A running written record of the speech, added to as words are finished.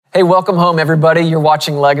Hey, welcome home, everybody. You're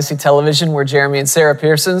watching Legacy Television. We're Jeremy and Sarah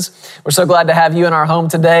Pearsons. We're so glad to have you in our home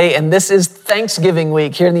today. And this is Thanksgiving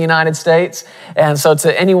week here in the United States. And so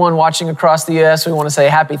to anyone watching across the U.S., we want to say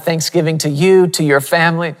happy Thanksgiving to you, to your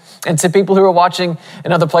family, and to people who are watching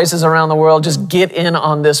in other places around the world. Just get in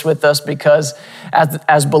on this with us, because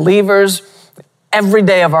as believers, every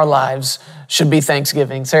day of our lives should be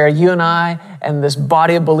Thanksgiving. Sarah, you and I and this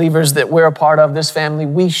body of believers that we're a part of, this family,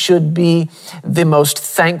 we should be the most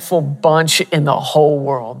thankful bunch in the whole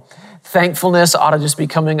world. Thankfulness ought to just be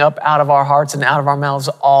coming up out of our hearts and out of our mouths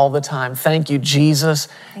all the time. Thank you, Jesus.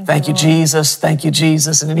 Thank you, Jesus. Thank you,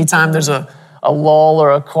 Jesus. And anytime there's a lull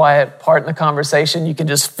or a quiet part in the conversation, you can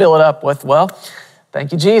just fill it up with, well,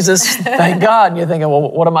 thank you, Jesus. Thank God. And you're thinking,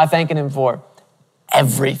 well, what am I thanking him for?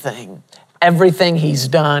 Everything. Everything he's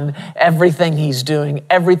done, everything he's doing,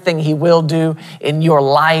 everything he will do in your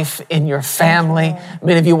life, in your family.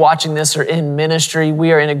 Many of you watching this are in ministry.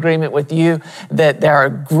 We are in agreement with you that there are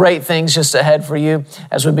great things just ahead for you.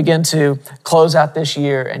 As we begin to close out this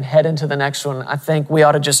year and head into the next one, I think we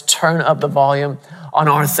ought to just turn up the volume on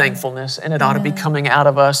our thankfulness, and it ought to be coming out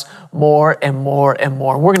of us more and more and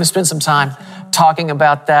more. We're going to spend some time talking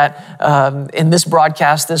about that in this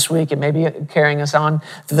broadcast this week, and maybe carrying us on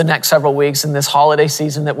through the next several weeks in this holiday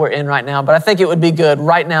season that we're in right now. But I think it would be good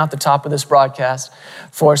right now at the top of this broadcast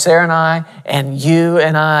for Sarah and I and you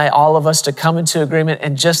and I, all of us, to come into agreement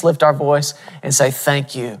and just lift our voice and say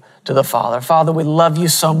thank you to the Father. Father, we love you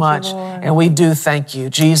so much, and we do thank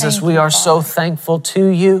you. Jesus, we are so thankful to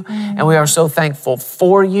you, and we are so thankful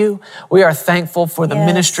for you. We are thankful for the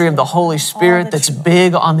ministry of the Holy Spirit that's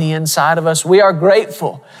big on the inside of us. We are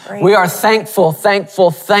grateful. We are thankful.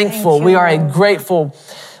 We are a grateful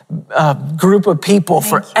group of people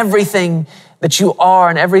for everything that you are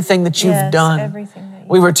and everything that you've done.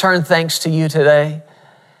 We return thanks to you today.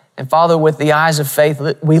 And Father, with the eyes of faith,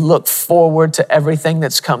 we look forward to everything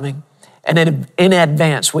that's coming. And in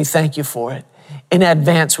advance, we thank you for it. In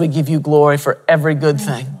advance, we give you glory for every good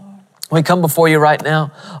thing. We come before you right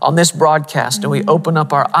now on this broadcast, and we open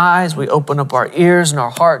up our eyes, we open up our ears and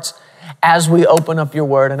our hearts as we open up your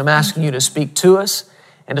word. And I'm asking you to speak to us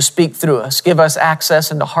and to speak through us. Give us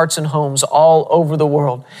access into hearts and homes all over the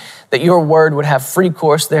world, that your word would have free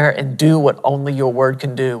course there and do what only your word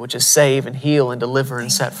can do, which is save and heal and deliver and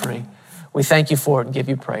set free. We thank you for it and give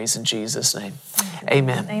you praise in Jesus' name.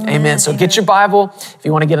 Amen. Amen. So get your Bible. If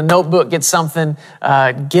you want to get a notebook, get something,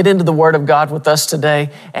 get into the word of God with us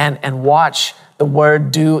today and watch the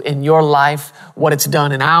word do in your life what it's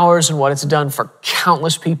done in ours and what it's done for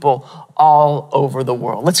countless people all over the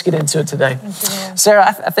world. Let's get into it today. Sarah,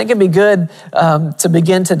 I think it'd be good to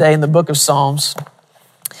begin today in the book of Psalms.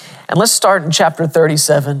 And let's start in chapter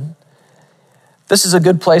 37. This is a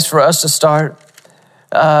good place for us to start.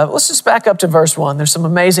 Let's just back up to verse 1. There's some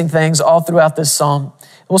amazing things all throughout this psalm.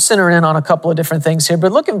 We'll center in on a couple of different things here,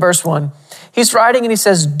 but look in verse 1. He's writing and he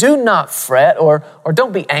says, do not fret or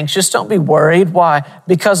don't be anxious, don't be worried. Why?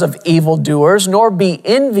 Because of evildoers, nor be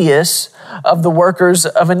envious of the workers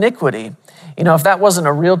of iniquity. You know, if that wasn't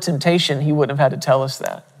a real temptation, he wouldn't have had to tell us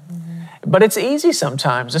that. But it's easy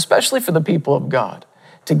sometimes, especially for the people of God,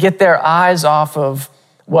 to get their eyes off of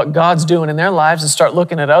what God's doing in their lives and start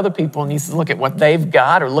looking at other people, and you look at what they've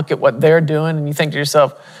got or look at what they're doing, and you think to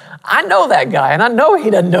yourself, I know that guy, and I know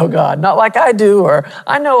he doesn't know God, not like I do, or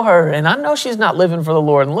I know her, and I know she's not living for the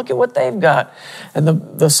Lord, and look at what they've got. And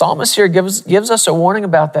the psalmist here gives us a warning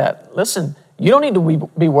about that. Listen, you don't need to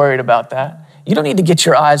be worried about that. You don't need to get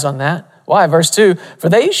your eyes on that. Why? Verse 2, for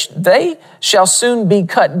they shall soon be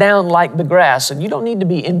cut down like the grass, and you don't need to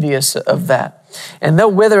be envious of that. And they'll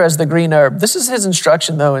wither as the green herb. This is his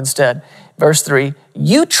instruction, though, instead. Verse 3,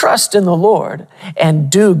 you trust in the Lord and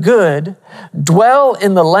do good, dwell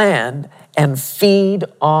in the land and feed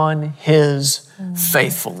on his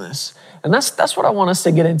faithfulness. And that's what I want us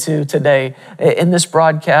to get into today in this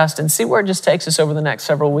broadcast and see where it just takes us over the next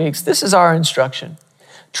several weeks. This is our instruction.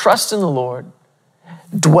 Trust in the Lord,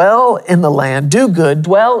 dwell in the land, do good,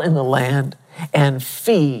 dwell in the land and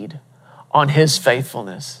feed on his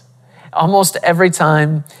faithfulness. Almost every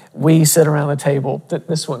time we sit around the table,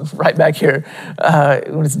 this one right back here,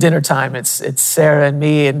 when it's dinner time, it's Sarah and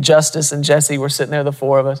me and Justice and Jesse. We're sitting there, the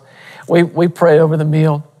four of us. We pray over the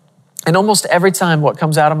meal. And almost every time what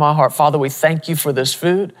comes out of my heart, Father, we thank you for this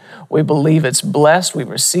food. We believe it's blessed. We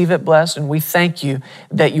receive it blessed. And we thank you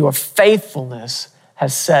that your faithfulness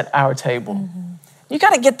has set our table. You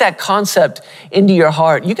got to get that concept into your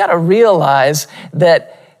heart. You got to realize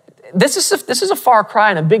that this is a far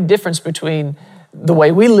cry and a big difference between the way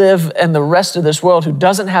we live and the rest of this world who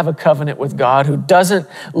doesn't have a covenant with God, who doesn't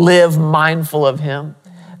live mindful of him.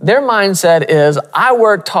 Their mindset is, I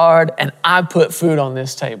worked hard and I put food on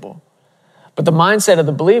this table. But the mindset of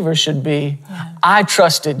the believer should be, I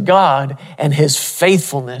trusted God and his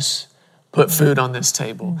faithfulness put food on this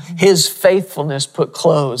table. His faithfulness put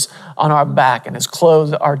clothes on our back and has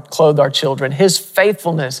clothed our children. His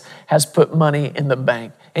faithfulness has put money in the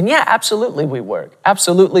bank. And yeah, absolutely we work.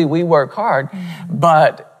 Absolutely we work hard,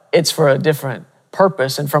 but it's for a different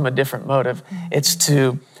purpose and from a different motive. It's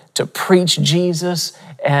to preach Jesus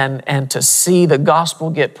and to see the gospel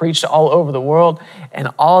get preached all over the world and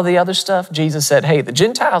all the other stuff. Jesus said, hey, the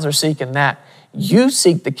Gentiles are seeking that. You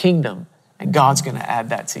seek the kingdom and God's going to add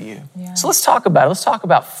that to you. Yeah. So let's talk about it. Let's talk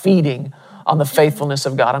about feeding on the faithfulness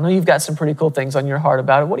of God. I know you've got some pretty cool things on your heart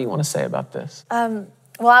about it. What do you want to say about this?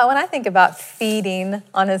 Well, when I think about feeding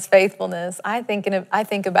on his faithfulness, I think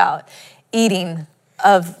about eating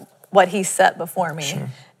of what he set before me. Sure.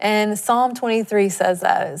 And Psalm 23 says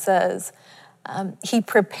that. It says, he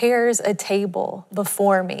prepares a table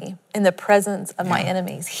before me in the presence of my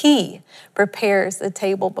enemies. He prepares a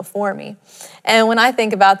table before me. And when I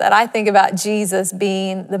think about that, I think about Jesus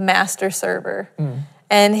being the master server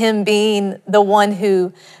and him being the one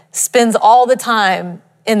who spends all the time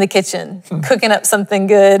in the kitchen cooking up something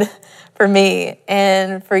good for me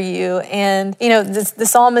and for you. And, you know, the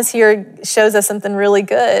psalmist here shows us something really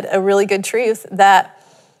good, a really good truth, that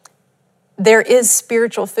there is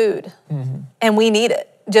spiritual food and we need it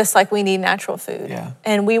just like we need natural food. Yeah.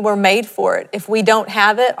 And we were made for it. If we don't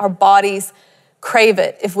have it, our bodies crave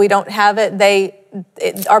it. If we don't have it,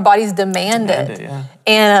 our bodies demand it. Yeah.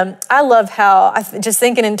 And I love how, just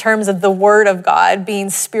thinking in terms of the word of God being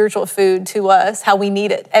spiritual food to us, how we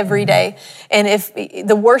need it every day. And if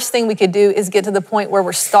the worst thing we could do is get to the point where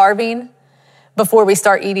we're starving before we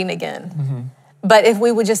start eating again. But if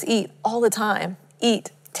we would just eat all the time,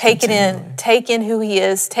 take it in, take in who he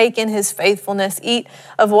is, take in his faithfulness, eat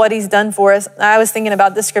of what he's done for us. I was thinking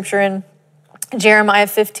about this scripture in Jeremiah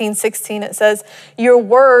 15:16. It says, your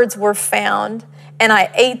words were found and I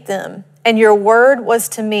ate them. And your word was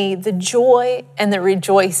to me the joy and the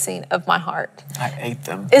rejoicing of my heart. I ate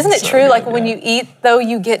them. Isn't it true? Like when you eat, though,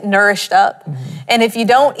 you get nourished up. And if you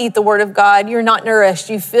don't eat the word of God, you're not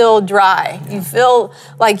nourished. You feel dry. You feel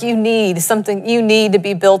like you need something, you need to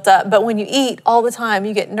be built up. But when you eat all the time,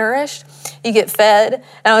 you get nourished, you get fed.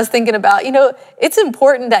 And I was thinking about, it's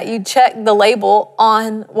important that you check the label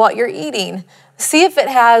on what you're eating. See if it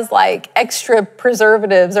has like extra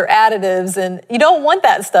preservatives or additives, and you don't want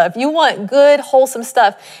that stuff. You want good, wholesome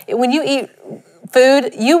stuff. When you eat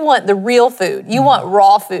food, you want the real food. You want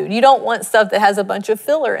raw food. You don't want stuff that has a bunch of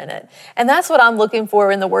filler in it. And that's what I'm looking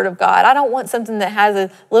for in the Word of God. I don't want something that has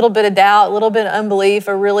a little bit of doubt, a little bit of unbelief,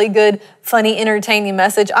 a really good, funny, entertaining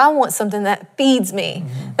message. I want something that feeds me,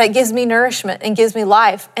 that gives me nourishment and gives me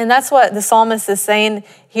life. And that's what the psalmist is saying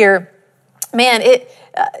here. Man,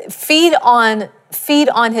 feed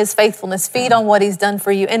on his faithfulness, feed on what he's done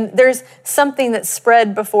for you. And there's something that's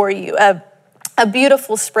spread before you, a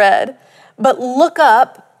beautiful spread, but look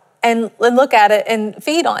up and look at it and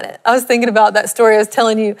feed on it. I was thinking about that story I was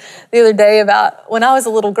telling you the other day about when I was a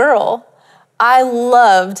little girl. I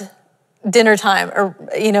loved dinner time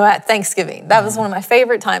at Thanksgiving. That was one of my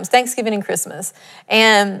favorite times, Thanksgiving and Christmas.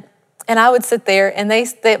 And I would sit there, and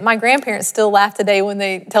my grandparents still laugh today when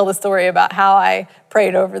they tell the story about how I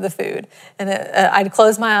prayed over the food. And I'd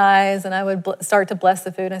close my eyes, and I would start to bless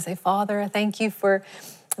the food. And I'd say, Father, I thank you for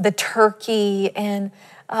the turkey and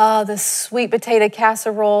the sweet potato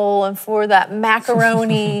casserole and for that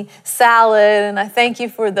macaroni salad. And I thank you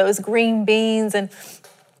for those green beans and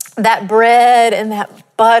that bread and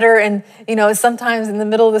that butter. And, sometimes in the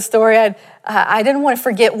middle of the story, I didn't want to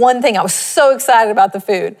forget one thing. I was so excited about the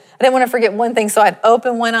food. I didn't want to forget one thing. So I'd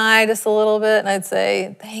open one eye just a little bit and I'd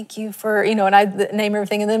say, thank you for, and I'd name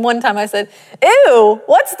everything. And then one time I said, ew,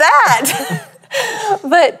 what's that?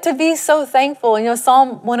 But to be so thankful,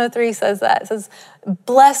 Psalm 103 says that. It says,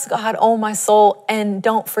 bless God, oh my soul, and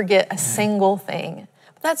don't forget a single thing.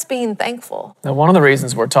 That's being thankful. Now, one of the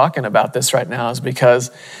reasons we're talking about this right now is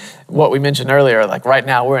because what we mentioned earlier, like right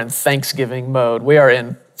now we're in Thanksgiving mode. We are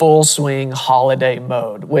in full swing holiday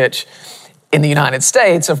mode, which in the United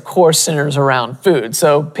States, of course, centers around food.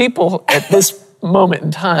 So people at this moment in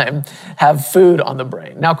time have food on the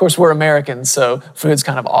brain. Now, of course, we're Americans, so food's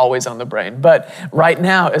kind of always on the brain. But right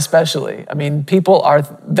now, especially, people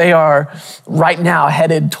are right now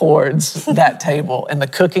headed towards that table. And the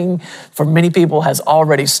cooking for many people has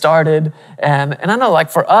already started. And I know, like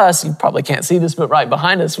for us, you probably can't see this, but right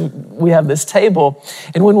behind us, we have this table.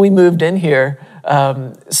 And when we moved in here,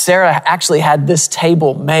 Sarah actually had this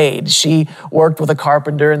table made. She worked with a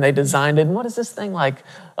carpenter and they designed it. And what is this thing, like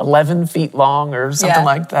 11 feet long or something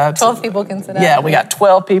like that? 12 people can sit at it. Yeah, we got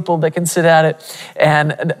 12 people that can sit at it.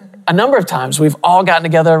 And a number of times we've all gotten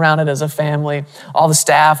together around it as a family, all the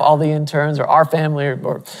staff, all the interns, or our family,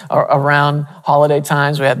 or around holiday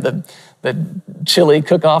times. We had the chili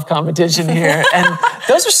cook-off competition here. And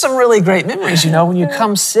those are some really great memories, when you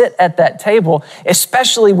come sit at that table,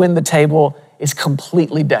 especially when the table is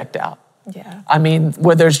completely decked out. Yeah. I mean,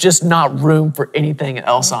 where there's just not room for anything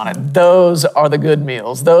else on it. Those are the good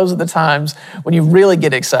meals. Those are the times when you really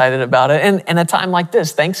get excited about it. And a time like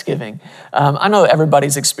this, Thanksgiving. I know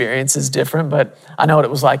everybody's experience is different, but I know what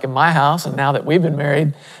it was like in my house. And now that we've been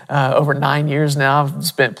married over 9 years now, I've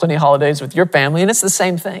spent plenty of holidays with your family. And it's the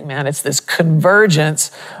same thing, man. It's this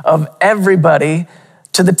convergence of everybody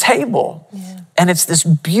to the table. Yeah. And it's this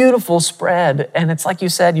beautiful spread. And it's like you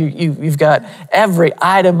said, you've got every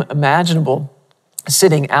item imaginable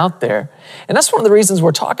sitting out there. And that's one of the reasons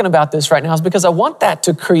we're talking about this right now, is because I want that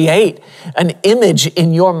to create an image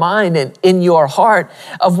in your mind and in your heart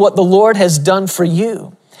of what the Lord has done for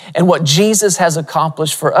you and what Jesus has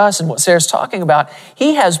accomplished for us and what Sarah's talking about.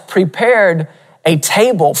 He has prepared a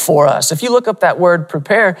table for us. If you look up that word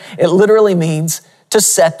prepare, it literally means to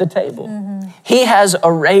set the table. Mm-hmm. He has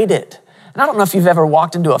arrayed it. And I don't know if you've ever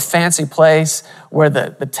walked into a fancy place where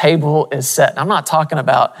the table is set. And I'm not talking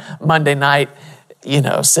about Monday night,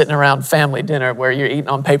 sitting around family dinner where you're eating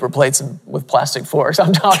on paper plates and with plastic forks.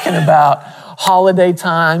 I'm talking about holiday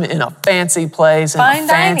time in a fancy place, in a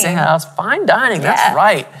fancy house. Fine dining, that's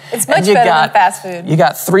right. It's much better than fast food. You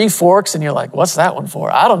got 3 forks and you're like, what's that one for?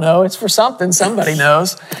 I don't know, it's for something, somebody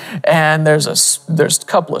knows. And there's a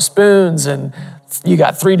couple of spoons and you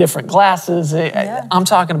got 3 different glasses. Yeah. I'm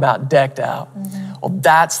talking about decked out. Mm-hmm. Well,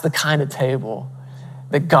 that's the kind of table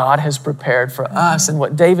that God has prepared for us. And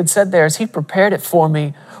what David said there is he prepared it for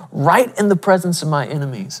me right in the presence of my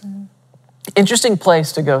enemies. Mm-hmm. Interesting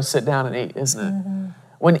place to go sit down and eat, isn't it? Mm-hmm.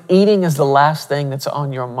 When eating is the last thing that's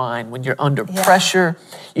on your mind, when you're under pressure,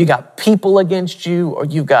 you got people against you, or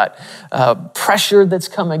you've got pressure that's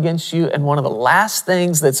come against you, and one of the last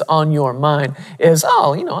things that's on your mind is,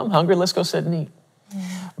 I'm hungry, let's go sit and eat.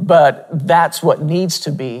 But that's what needs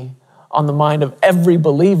to be on the mind of every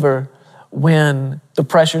believer when the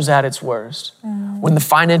pressure's at its worst, when the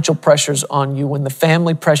financial pressure's on you, when the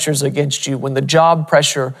family pressure's against you, when the job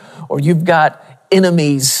pressure, or you've got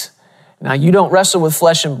enemies. Now, you don't wrestle with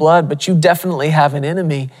flesh and blood, but you definitely have an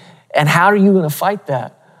enemy. And how are you going to fight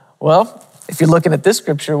that? Well, if you're looking at this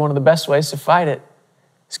scripture, one of the best ways to fight it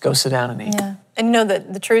is go sit down and eat. Yeah, and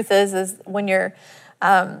the truth is when you're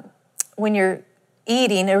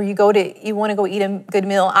eating, or you want to go eat a good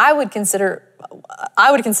meal, I would consider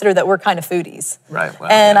that we're kind of foodies. Right.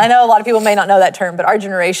 Well, and I know a lot of people may not know that term, but our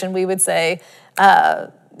generation, we would say,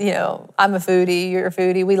 I'm a foodie, you're a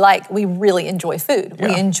foodie. We really enjoy food. Yeah.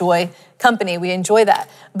 We enjoy company. We enjoy that.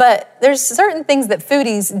 But there's certain things that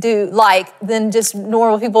foodies do than just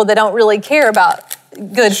normal people that don't really care about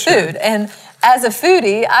good food. And as a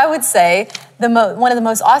foodie, I would say one of the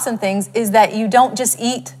most awesome things is that you don't just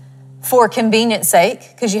eat for convenience sake,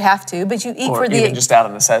 because you have to, but you eat or for even just out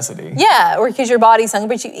of necessity. Yeah, or because your body's hungry,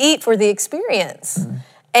 but you eat for the experience. Mm-hmm.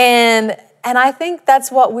 And I think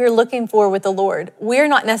that's what we're looking for with the Lord. We're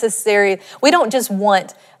not necessary. We don't just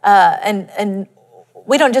want and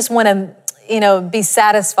we don't just want to be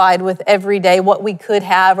satisfied with every day what we could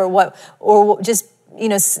have or just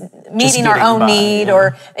meeting our own need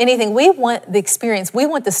or anything. We want the experience. We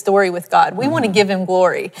want the story with God. We want to give Him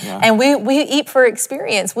glory. Yeah. And we eat for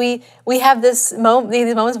experience. We have these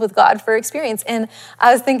moments with God for experience. And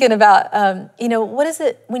I was thinking about, what is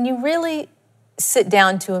it when you really sit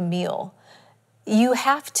down to a meal? You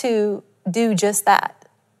have to do just that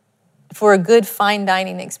for a good fine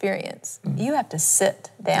dining experience. Mm-hmm. You have to sit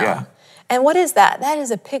down. Yeah. And what is that? That is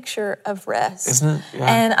a picture of rest. Isn't it? Yeah.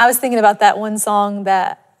 And I was thinking about that one song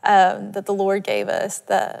that the Lord gave us,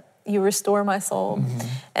 that You Restore My Soul. Mm-hmm.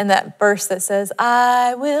 And that verse that says,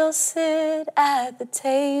 I will sit at the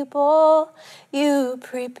table you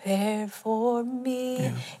prepared for me.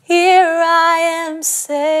 Yeah. Here I am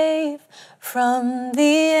safe from the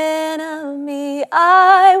enemy.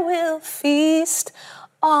 I will feast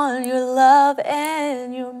on your love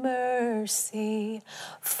and your mercy,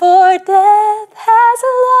 for death has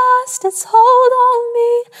lost its hold on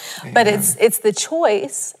me. Yeah. But it's the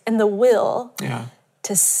choice and the will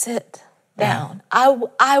to sit down. Yeah.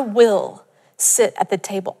 I will sit at the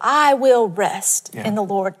table. I will rest in the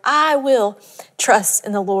Lord. I will trust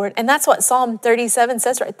in the Lord. And that's what Psalm 37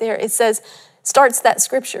 says right there. It says, starts that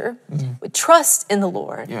scripture with trust in the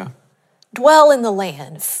Lord Dwell in the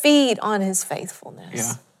land, feed on his faithfulness.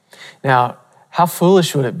 Yeah. Now, how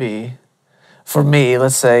foolish would it be for me,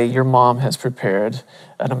 let's say your mom has prepared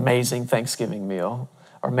an amazing Thanksgiving meal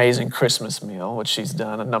or amazing Christmas meal, which she's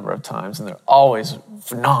done a number of times, and they're always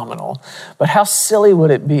phenomenal. But how silly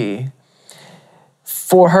would it be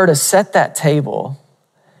for her to set that table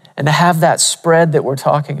and to have that spread that we're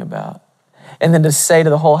talking about, and then to say to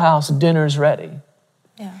the whole house, dinner's ready.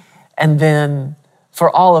 Yeah. And then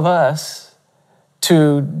for all of us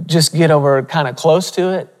to just get over kind of close to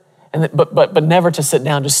it, and but never to sit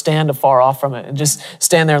down, just stand afar off from it and just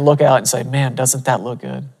stand there and look out and say, man, doesn't that look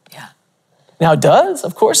good? Yeah. Now it does,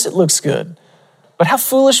 of course it looks good. But how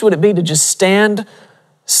foolish would it be to just stand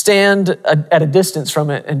at a distance from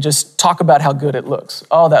it and just talk about how good it looks.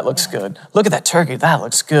 Oh, that looks good. Look at that turkey, that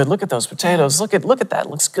looks good. Look at those potatoes, look at that, it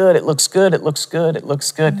looks good, it looks good, it looks good, it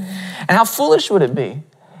looks good. And how foolish would it be?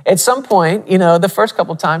 At some point, the first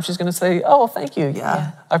couple of times she's gonna say, oh, well, thank you,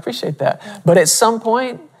 yeah, I appreciate that. Yeah. But at some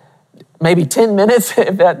point, maybe 10 minutes,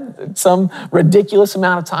 if that some ridiculous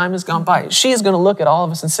amount of time has gone by, she's gonna look at all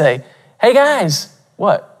of us and say, hey guys,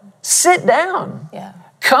 what? Sit down. Yeah.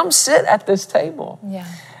 Come sit at this table. Yeah.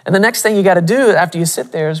 And the next thing you got to do after you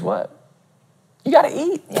sit there is what? You got to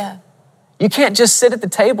eat. Yeah. You can't just sit at the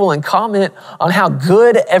table and comment on how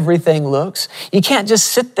good everything looks. You can't just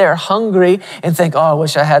sit there hungry and think, oh, I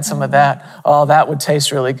wish I had some of that. Oh, that would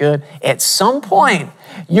taste really good. At some point,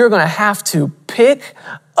 you're going to have to pick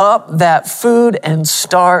up that food and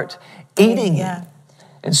start eating it.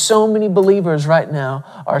 And so many believers right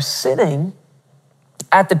now are sitting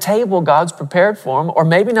at the table God's prepared for them, or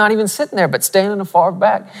maybe not even sitting there, but standing far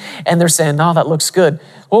back. And they're saying, no, that looks good.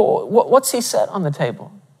 Well, what's he set on the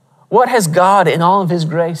table? What has God in all of his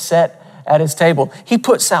grace set at his table? He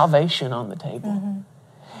put salvation on the table. Mm-hmm.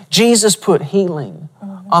 Jesus put healing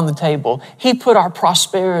on the table. He put our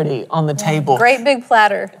prosperity on the table. Great big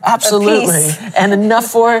platter. Absolutely. And enough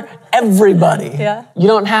for everybody. Yeah. You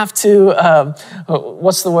don't have to,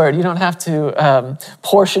 what's the word? You don't have to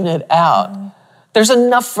portion it out. Mm-hmm. There's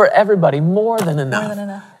enough for everybody, more than enough. More than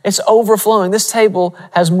enough. It's overflowing. This table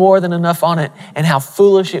has more than enough on it. And how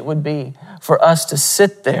foolish it would be for us to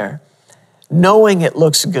sit there knowing it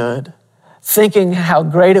looks good, thinking how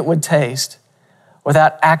great it would taste,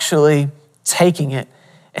 without actually taking it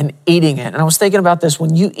and eating it. And I was thinking about this,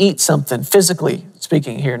 when you eat something, physically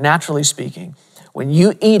speaking here, naturally speaking, when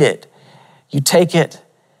you eat it, you take it,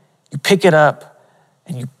 you pick it up,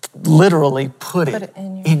 and you literally put it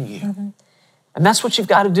in you. Mm-hmm. And that's what you've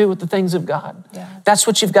got to do with the things of God. Yeah. That's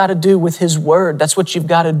what you've got to do with his word. That's what you've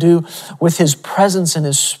got to do with his presence and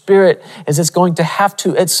his spirit, is it's going to have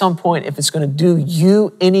to, at some point, if it's going to do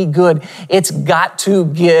you any good, it's got to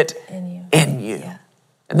get in you. Yeah.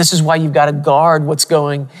 And this is why you've got to guard what's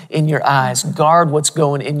going in your eyes, guard what's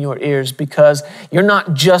going in your ears, because you're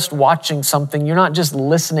not just watching something, you're not just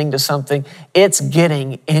listening to something, it's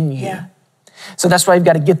getting in you. Yeah. So that's why you've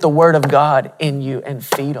got to get the word of God in you and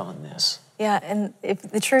feed on this. Yeah, and if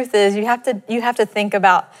the truth is, you have to think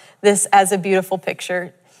about this as a beautiful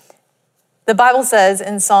picture. The Bible says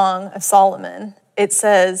in Song of Solomon, it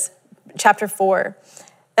says, chapter 4,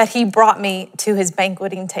 that he brought me to his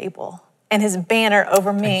banqueting table, and his banner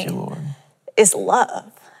over me is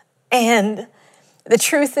love. And the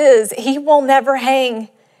truth is, he will never hang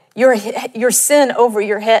your sin over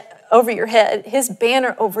your head. His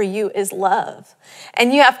banner over you is love.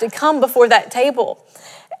 And you have to come before that table.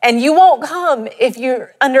 And you won't come if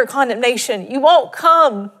you're under condemnation. You won't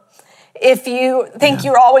come if you think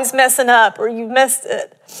you're always messing up or you've missed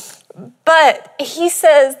it. But he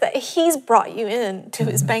says that he's brought you in to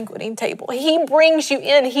his banqueting table. He brings you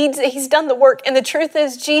in. He's done the work. And the truth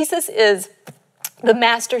is, Jesus is the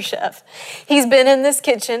master chef. He's been in this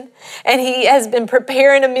kitchen and he has been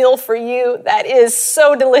preparing a meal for you that is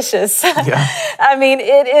so delicious. Yeah. I mean,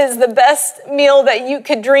 it is the best meal that you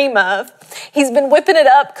could dream of. He's been whipping it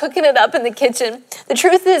up, cooking it up in the kitchen. The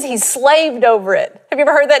truth is, he's slaved over it. Have you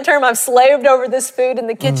ever heard that term? I've slaved over this food in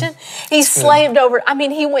the kitchen. He's slaved over it. I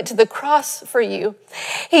mean, he went to the cross for you.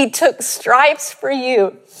 He took stripes for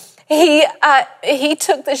you. He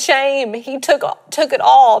took the shame. He took it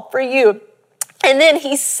all for you. And then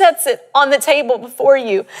he sets it on the table before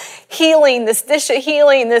you, healing, this dish of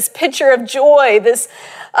healing, this picture of joy, this,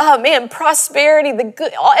 prosperity, the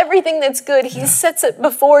good, everything that's good. He sets it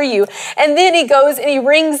before you. And then he goes and he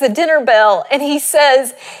rings the dinner bell and he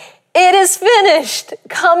says, it is finished.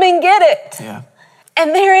 Come and get it. Yeah.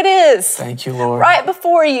 And there it is. Thank you, Lord. Right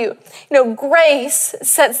before you. Grace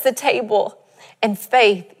sets the table and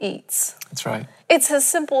faith eats. That's right. It's as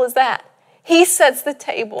simple as that. He sets the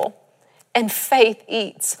table and faith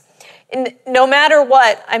eats. And no matter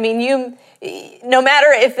what, I mean, no matter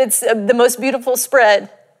if it's the most beautiful spread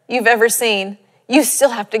you've ever seen, you still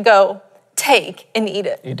have to go, take, and eat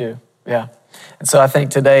it. You do, yeah. And so I think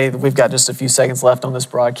today we've got just a few seconds left on this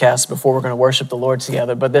broadcast before we're going to worship the Lord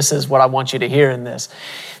together. But this is what I want you to hear in this.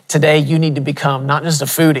 Today you need to become not just a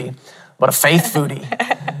foodie, but a faith foodie.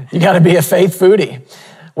 You got to be a faith foodie.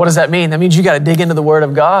 What does that mean? That means you got to dig into the Word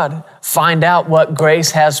of God, find out what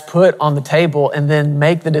grace has put on the table, and then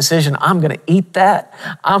make the decision, I'm going to eat that,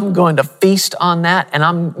 I'm going to feast on that, and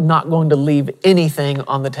I'm not going to leave anything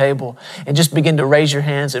on the table. And just begin to raise your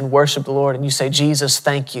hands and worship the Lord. And you say, Jesus,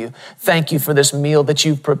 thank you. Thank you for this meal that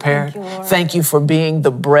you've prepared. Thank you for being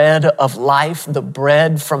the bread of life, the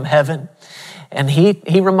bread from heaven. And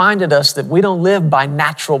he reminded us that we don't live by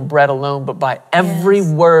natural bread alone, but by every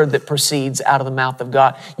word that proceeds out of the mouth of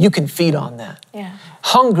God. You can feed on that. Yeah.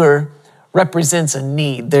 Hunger represents a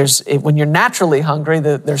need. When you're naturally hungry,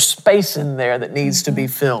 there's space in there that needs to be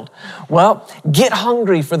filled. Well, get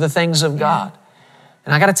hungry for the things of God.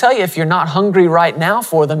 And I got to tell you, if you're not hungry right now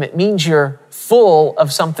for them, it means you're full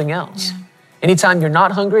of something else. Yeah. Anytime you're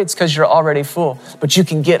not hungry, it's because you're already full, but you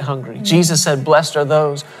can get hungry. Mm-hmm. Jesus said, blessed are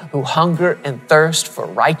those who hunger and thirst for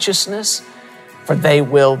righteousness, for they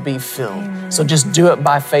will be filled. Mm-hmm. So just do it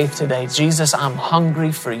by faith today. Jesus, I'm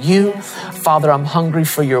hungry for you. Yes. Father, I'm hungry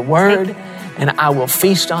for your word, and I will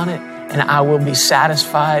feast on it, and I will be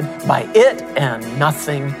satisfied by it and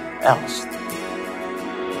nothing else.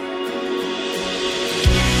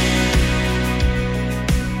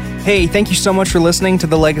 Hey, thank you so much for listening to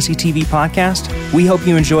the Legacy TV podcast. We hope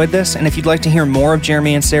you enjoyed this, and if you'd like to hear more of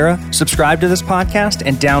Jeremy and Sarah, subscribe to this podcast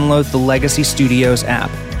and download the Legacy Studios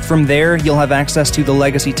app. From there, you'll have access to the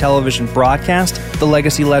Legacy Television broadcast, the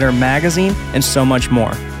Legacy Letter magazine, and so much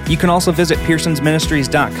more. You can also visit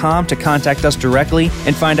pearsonsministries.com to contact us directly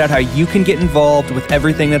and find out how you can get involved with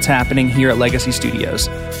everything that's happening here at Legacy Studios.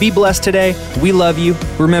 Be blessed today. We love you.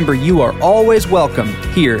 Remember, you are always welcome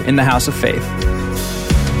here in the House of Faith.